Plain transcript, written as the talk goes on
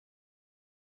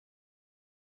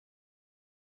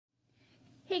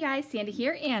Hey guys, Sandy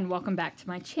here and welcome back to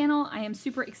my channel. I am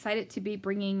super excited to be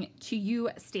bringing to you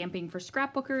Stamping for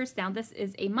Scrapbookers. Now this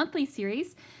is a monthly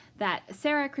series that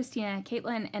Sarah, Christina,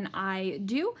 Caitlin, and I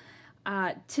do.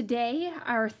 Today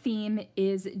our theme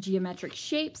is geometric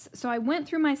shapes. So I went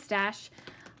through my stash.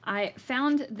 I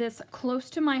found this close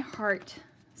to my heart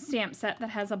stamp set that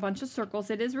has a bunch of circles.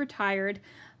 It is retired.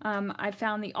 I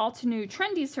found the all too new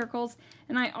trendy circles,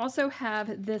 and I also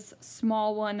have this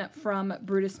small one from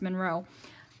Brutus Monroe.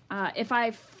 If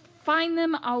I find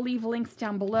them, I'll leave links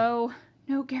down below.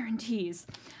 No guarantees.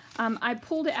 I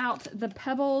pulled out the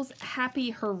Pebbles Happy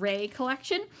Hooray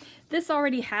collection. This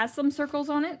already has some circles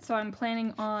on it, so I'm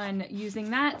planning on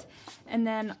using that. And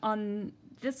then on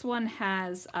this one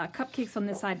has cupcakes on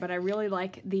this side, but I really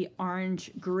like the orange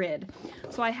grid.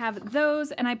 So I have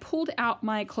those, and I pulled out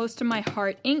my Close to My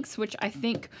Heart inks, which I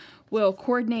think will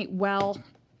coordinate well.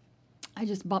 I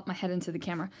just bumped my head into the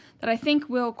camera. That I think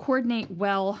will coordinate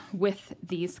well with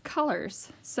these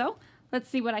colors. So let's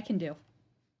see what I can do.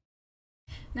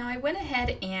 Now I went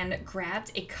ahead and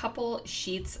grabbed a couple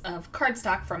sheets of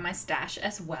cardstock from my stash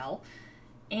as well.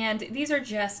 And these are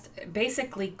just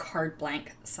basically card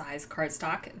blank size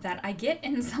cardstock that I get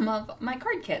in some of my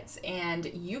card kits. And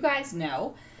you guys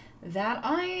know that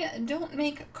I don't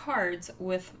make cards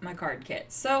with my card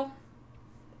kits. So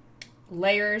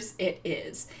layers it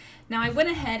is. Now I went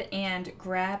ahead and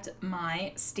grabbed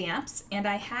my stamps, and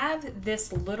I have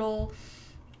this little,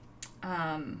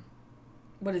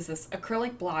 what is this?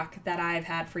 Acrylic block that I've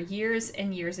had for years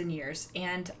and years and years,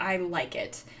 and I like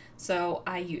it. So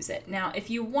I use it. Now, if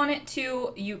you wanted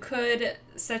to, you could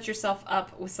set yourself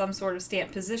up with some sort of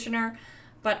stamp positioner,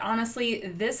 but honestly,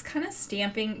 this kind of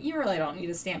stamping, you really don't need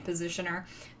a stamp positioner.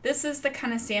 This is the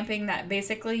kind of stamping that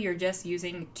basically you're just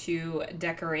using to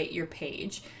decorate your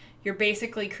page. You're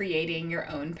basically creating your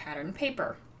own pattern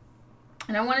paper.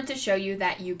 And I wanted to show you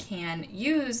that you can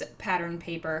use pattern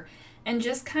paper and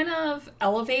just kind of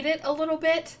elevate it a little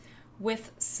bit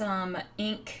with some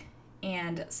ink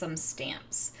and some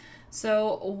stamps.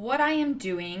 So what I am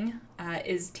doing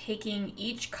is taking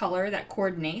each color that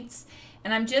coordinates,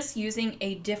 and I'm just using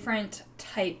a different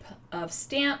type of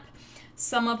stamp.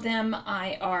 Some of them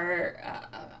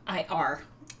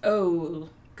oh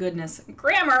goodness,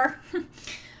 grammar.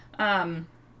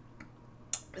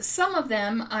 Some of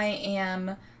them I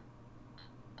am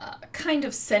kind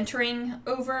of centering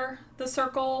over the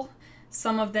circle.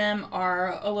 Some of them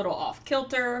are a little off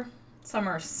kilter. Some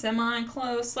are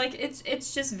semi-close. Like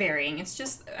it's just varying. It's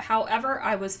just however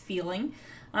I was feeling.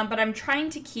 But I'm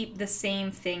trying to keep the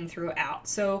same thing throughout.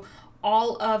 So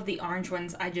all of the orange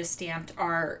ones I just stamped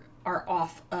are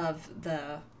off of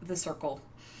the circle.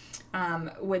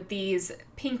 With these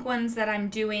pink ones that I'm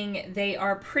doing, they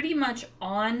are pretty much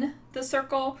on the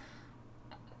circle.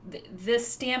 This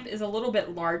stamp is a little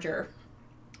bit larger,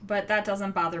 but that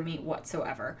doesn't bother me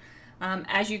whatsoever.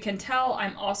 As you can tell,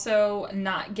 I'm also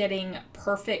not getting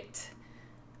perfectly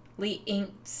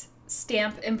inked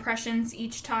stamp impressions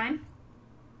each time.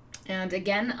 And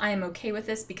again, I am okay with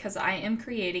this because I am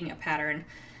creating a pattern.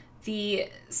 The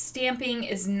stamping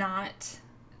is not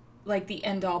like the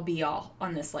end-all be-all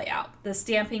on this layout. The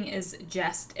stamping is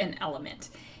just an element.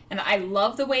 And I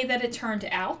love the way that it turned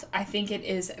out. I think it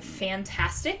is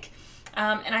fantastic.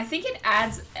 And I think it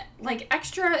adds like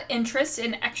extra interest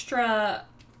and extra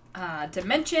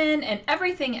dimension and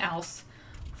everything else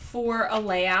for a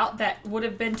layout that would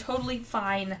have been totally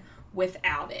fine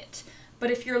without it. But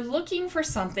if you're looking for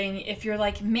something, if you're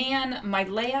like, man, my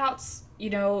layouts, you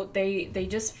know, they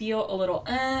just feel a little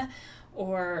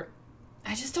or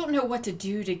I just don't know what to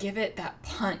do to give it that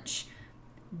punch,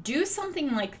 do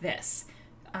something like this.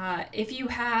 If you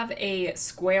have a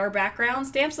square background,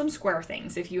 stamp some square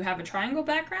things. If you have a triangle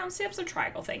background, stamp some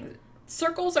triangle things.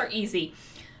 Circles are easy.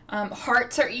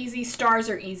 Hearts are easy. Stars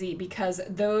are easy because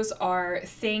those are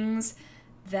things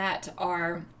that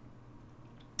are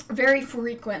very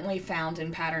frequently found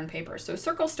in pattern paper. So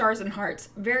circles, stars, and hearts,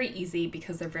 very easy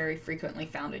because they're very frequently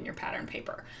found in your pattern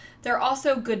paper. They're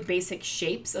also good basic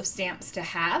shapes of stamps to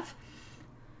have,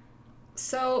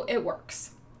 so it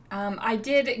works. I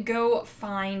did go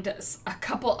find a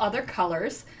couple other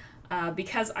colors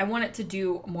because I wanted to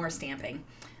do more stamping.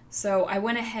 So I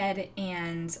went ahead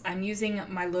and I'm using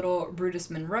my little Brutus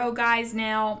Monroe guys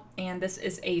now, and this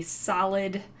is a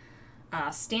solid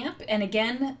stamp. And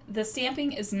again, the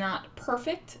stamping is not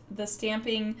perfect. The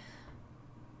stamping,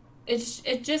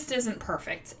 it just isn't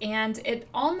perfect, and it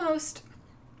almost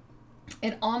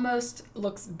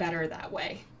looks better that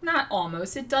way. Not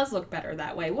almost, it does look better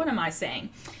that way. What am I saying?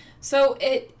 So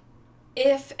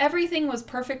if everything was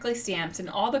perfectly stamped and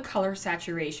all the color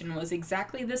saturation was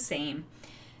exactly the same,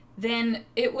 then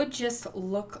it would just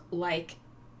look like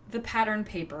the pattern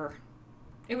paper.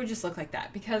 It would just look like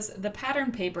that because the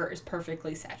pattern paper is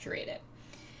perfectly saturated.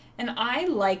 And I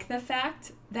like the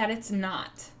fact that it's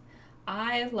not.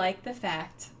 I like the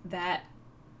fact that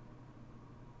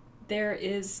there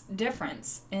is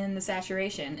difference in the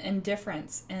saturation and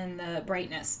difference in the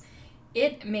brightness.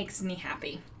 It makes me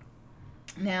happy.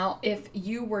 Now, if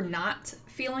you were not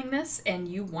feeling this and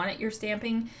you wanted your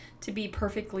stamping to be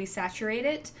perfectly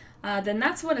saturated, then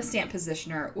that's when a stamp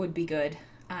positioner would be good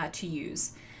to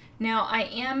use. Now, I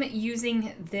am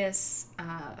using this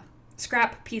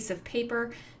scrap piece of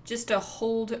paper just to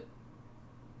hold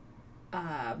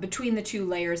between the two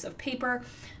layers of paper.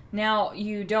 Now,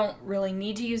 you don't really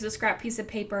need to use a scrap piece of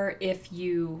paper if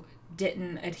you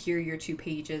didn't adhere your 2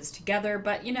 pages together,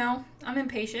 but you know, I'm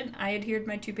impatient. I adhered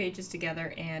my 2 pages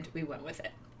together and we went with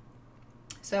it.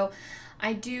 So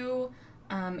I do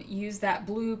use that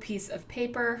blue piece of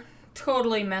paper.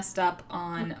 Totally messed up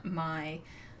on my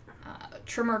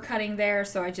trimmer cutting there,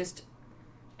 so I just,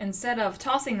 instead of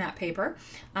tossing that paper,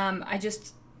 I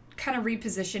just kind of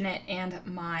reposition it, and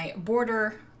my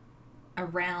border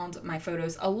around my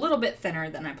photos a little bit thinner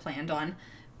than I planned on,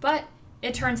 but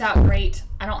it turns out great.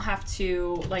 I don't have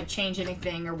to like change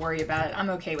anything or worry about it. I'm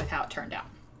okay with how it turned out.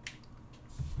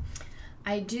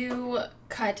 I do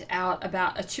cut out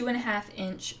about a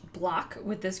 2.5-inch block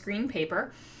with this green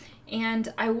paper,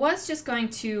 and I was just going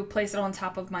to place it on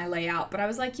top of my layout, but I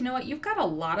was like, you know what, you've got a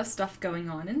lot of stuff going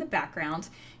on in the background.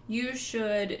 You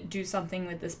should do something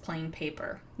with this plain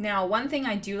paper. Now, one thing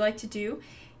I do like to do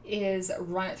is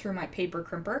run it through my paper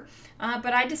crimper,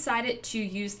 but I decided to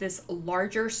use this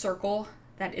larger circle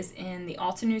that is in the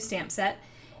Altenew stamp set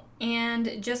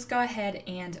and just go ahead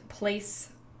and place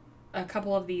a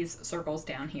couple of these circles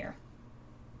down here.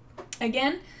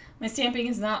 Again, my stamping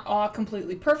is not all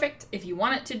completely perfect. If you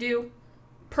want it to do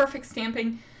perfect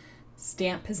stamping,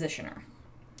 stamp positioner.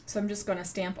 So I'm just going to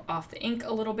stamp off the ink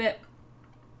a little bit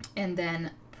and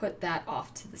then put that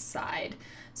off to the side.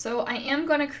 So I am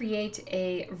going to create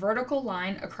a vertical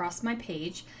line across my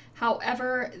page.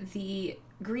 However, the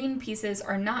green pieces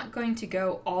are not going to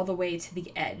go all the way to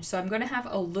the edge. So I'm going to have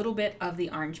a little bit of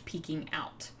the orange peeking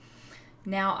out.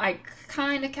 Now I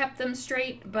kind of kept them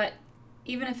straight, but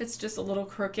even if it's just a little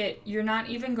crooked, you're not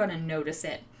even going to notice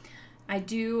it. I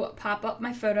do pop up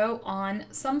my photo on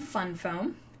some fun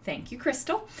foam. Thank you,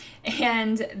 Crystal.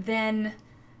 And then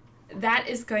that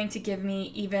is going to give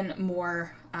me even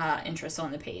more interest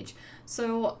on the page.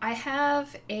 So I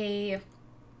have a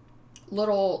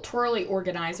little twirly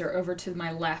organizer over to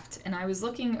my left, and I was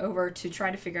looking over to try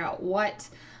to figure out what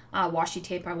washi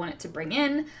tape I wanted to bring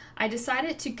in. I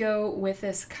decided to go with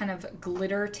this kind of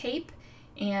glitter tape,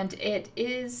 and it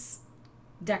is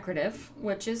decorative,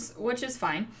 which is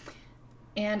fine.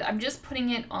 And I'm just putting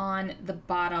it on the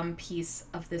bottom piece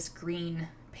of this green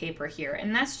paper here,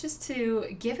 and that's just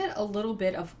to give it a little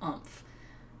bit of oomph.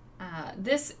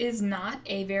 This is not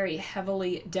a very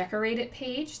heavily decorated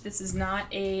page. This is not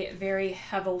a very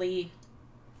heavily,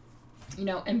 you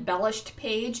know, embellished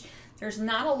page. There's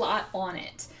not a lot on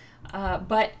it,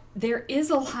 but there is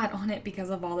a lot on it because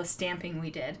of all the stamping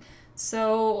we did.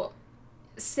 So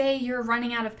say you're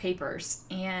running out of papers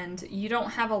and you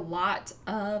don't have a lot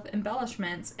of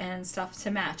embellishments and stuff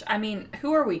to match. I mean,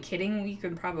 who are we kidding? We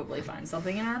could probably find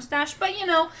something in our stash, but you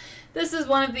know, this is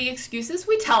one of the excuses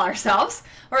we tell ourselves,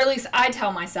 or at least I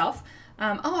tell myself.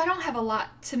 Oh, I don't have a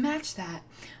lot to match that.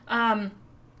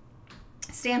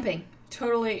 Stamping,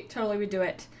 totally would do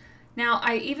it. Now,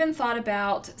 I even thought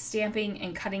about stamping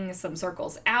and cutting some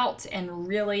circles out and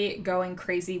really going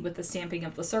crazy with the stamping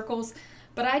of the circles,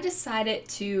 but I decided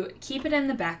to keep it in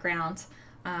the background.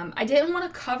 I didn't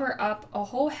want to cover up a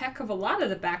whole heck of a lot of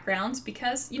the backgrounds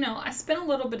because, you know, I spent a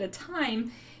little bit of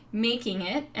time making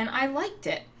it and I liked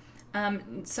it.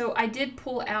 So I did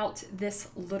pull out this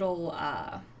little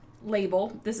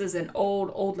label. This is an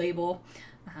old label.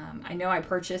 I know I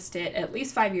purchased it at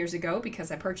least 5 years ago because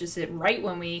I purchased it right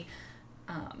when we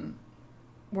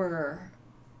were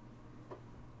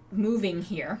moving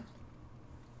here.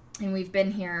 And we've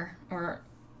been here or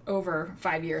over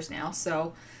 5 years now,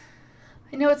 so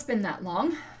I know it's been that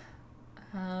long.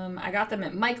 I got them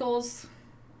at Michael's,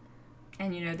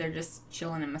 and you know, they're just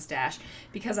chilling in my stash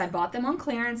because I bought them on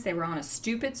clearance. They were on a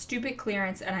stupid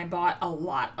clearance, and I bought a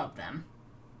lot of them.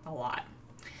 A lot.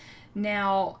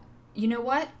 Now, you know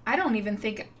what? I don't even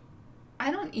think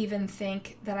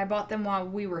that I bought them while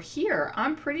we were here.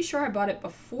 I'm pretty sure I bought it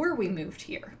before we moved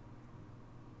here,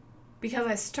 because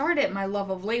I started my love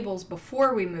of labels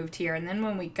before we moved here, and then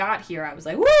when we got here, I was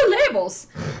like, woo, labels!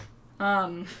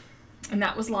 And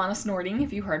that was Lana snorting,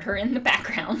 if you heard her in the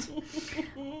background.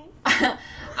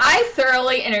 I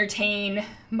thoroughly entertain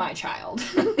my child.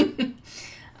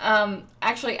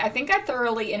 Actually, I think I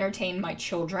thoroughly entertain my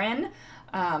children.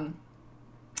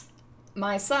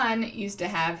 My son used to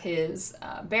have his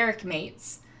barrack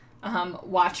mates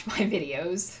watch my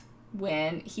videos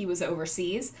when he was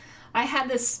overseas. I had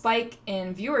this spike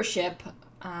in viewership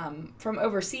from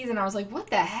overseas, and I was like, what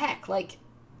the heck? Like,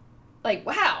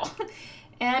 wow.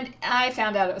 And I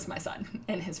found out it was my son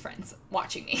and his friends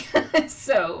watching me.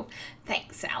 So,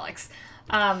 thanks, Alex.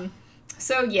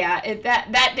 So yeah,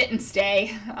 that didn't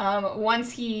stay.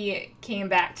 Once he came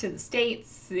back to the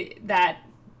States, that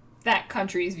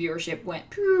country's viewership went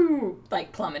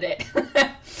like plummeted.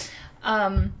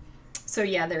 So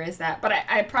yeah, there is that. But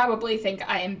I probably think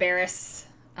I embarrass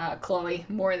Chloe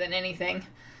more than anything.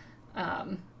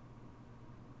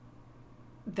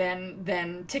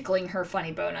 Than tickling her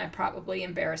funny bone. I probably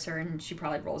embarrass her, and she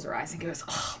probably rolls her eyes and goes,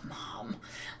 "Oh, Mom."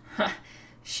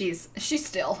 She's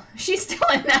still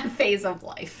in that phase of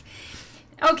life.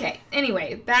 Okay,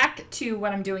 anyway, back to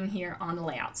what I'm doing here on the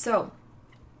layout. So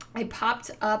I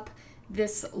popped up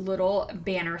this little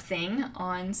banner thing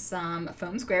on some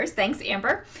foam squares. Thanks,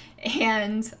 Amber.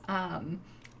 And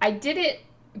I did it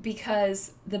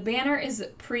because the banner is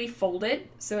pre-folded,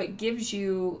 so it gives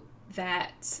you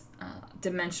that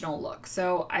dimensional look.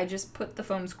 So I just put the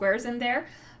foam squares in there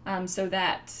so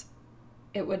that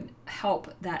it would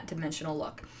help that dimensional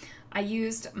look. I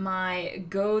used my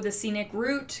Go the Scenic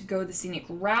Route, Go the Scenic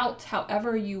Route,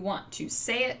 however you want to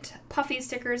say it, puffy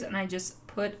stickers, and I just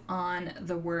put on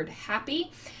the word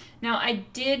happy. Now I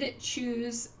did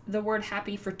choose the word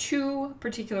happy for two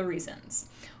particular reasons.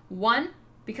 One,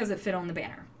 because it fit on the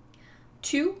banner.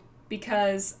 Two,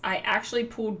 because I actually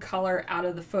pulled color out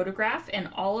of the photograph, and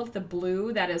all of the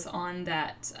blue that is on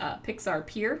that Pixar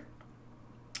pier,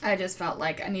 I just felt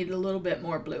like I needed a little bit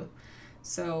more blue.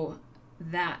 So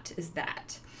that is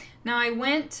that. Now I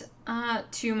went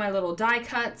to my little die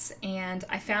cuts, and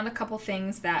I found a couple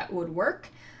things that would work.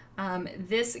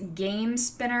 This game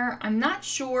spinner, I'm not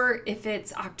sure if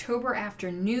it's October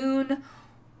Afternoon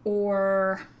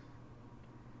or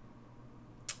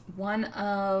one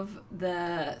of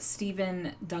the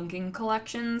Stephen Duncan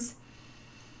collections,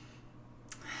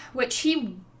 which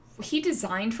he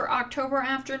designed for October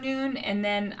Afternoon, and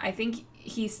then I think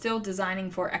he's still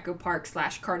designing for Echo Park /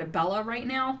 Cartabella right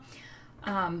now.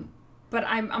 But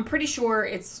I'm pretty sure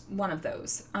it's one of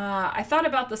those. I thought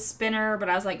about the spinner, but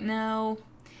I was like, no.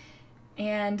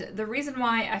 And the reason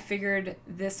why I figured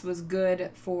this was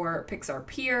good for Pixar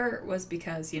Pier was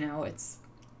because, you know, it's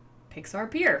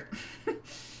Pixar Pier.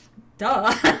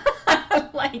 Duh.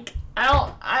 Like,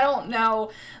 I don't know,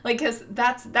 like, because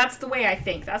that's the way I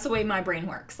think. That's the way my brain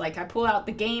works. Like, I pull out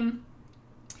the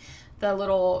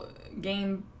little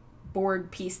game board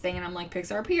piece thing, and I'm like,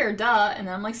 Pixar Pier, duh. And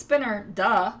then I'm like, spinner,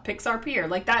 duh, Pixar Pier.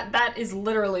 Like, that is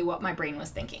literally what my brain was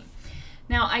thinking.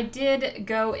 Now, I did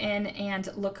go in and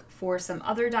look for some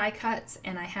other die cuts,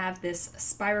 and I have this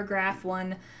Spirograph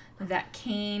one that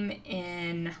came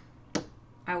in,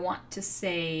 I want to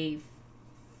say,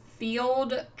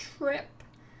 Field Trip.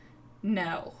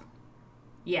 No.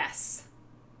 Yes,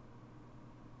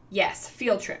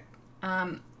 Field Trip.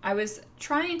 I was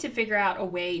trying to figure out a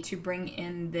way to bring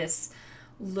in this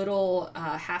little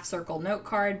half circle note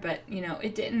card, but you know,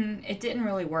 it didn't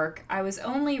really work. I was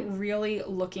only really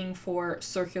looking for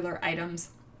circular items.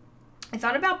 I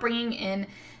thought about bringing in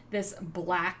this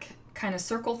black kind of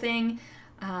circle thing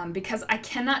because I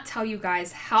cannot tell you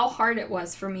guys how hard it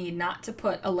was for me not to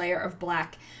put a layer of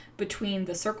black between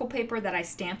the circle paper that I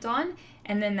stamped on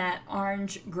and then that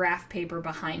orange graph paper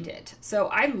behind it. So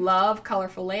I love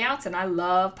colorful layouts, and I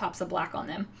love pops of black on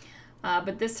them.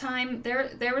 But this time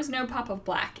there was no pop of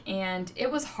black, and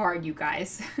it was hard, you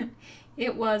guys.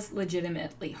 It was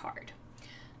legitimately hard.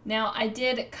 Now I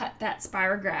did cut that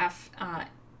Spirograph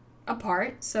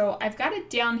apart, so I've got it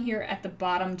down here at the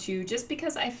bottom too, just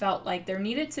because I felt like there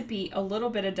needed to be a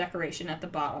little bit of decoration at the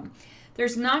bottom.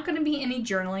 There's not going to be any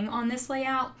journaling on this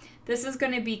layout. This is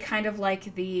going to be kind of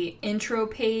like the intro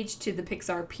page to the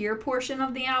Pixar Pier portion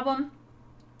of the album.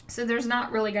 So there's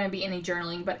not really going to be any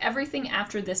journaling, but everything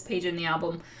after this page in the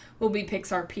album will be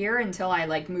Pixar Pier until I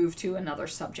like move to another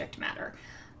subject matter.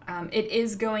 It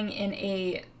is going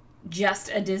in just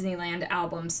a Disneyland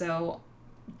album, so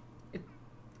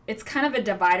it's kind of a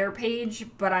divider page,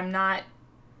 but I'm not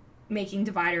making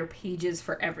divider pages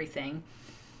for everything.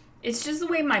 It's just the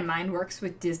way my mind works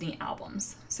with Disney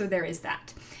albums. So there is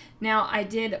that. Now I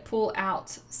did pull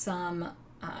out some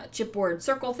chipboard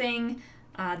circle thing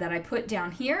that I put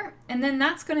down here. And then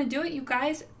that's going to do it, you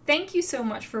guys. Thank you so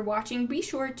much for watching. Be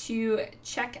sure to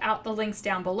check out the links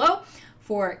down below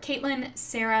for Caitlin,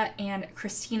 Sarah, and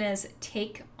Christina's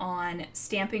take on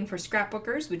stamping for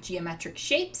scrapbookers with geometric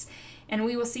shapes. And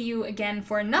we will see you again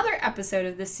for another episode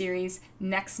of this series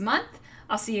next month.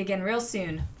 I'll see you again real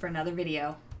soon for another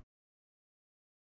video.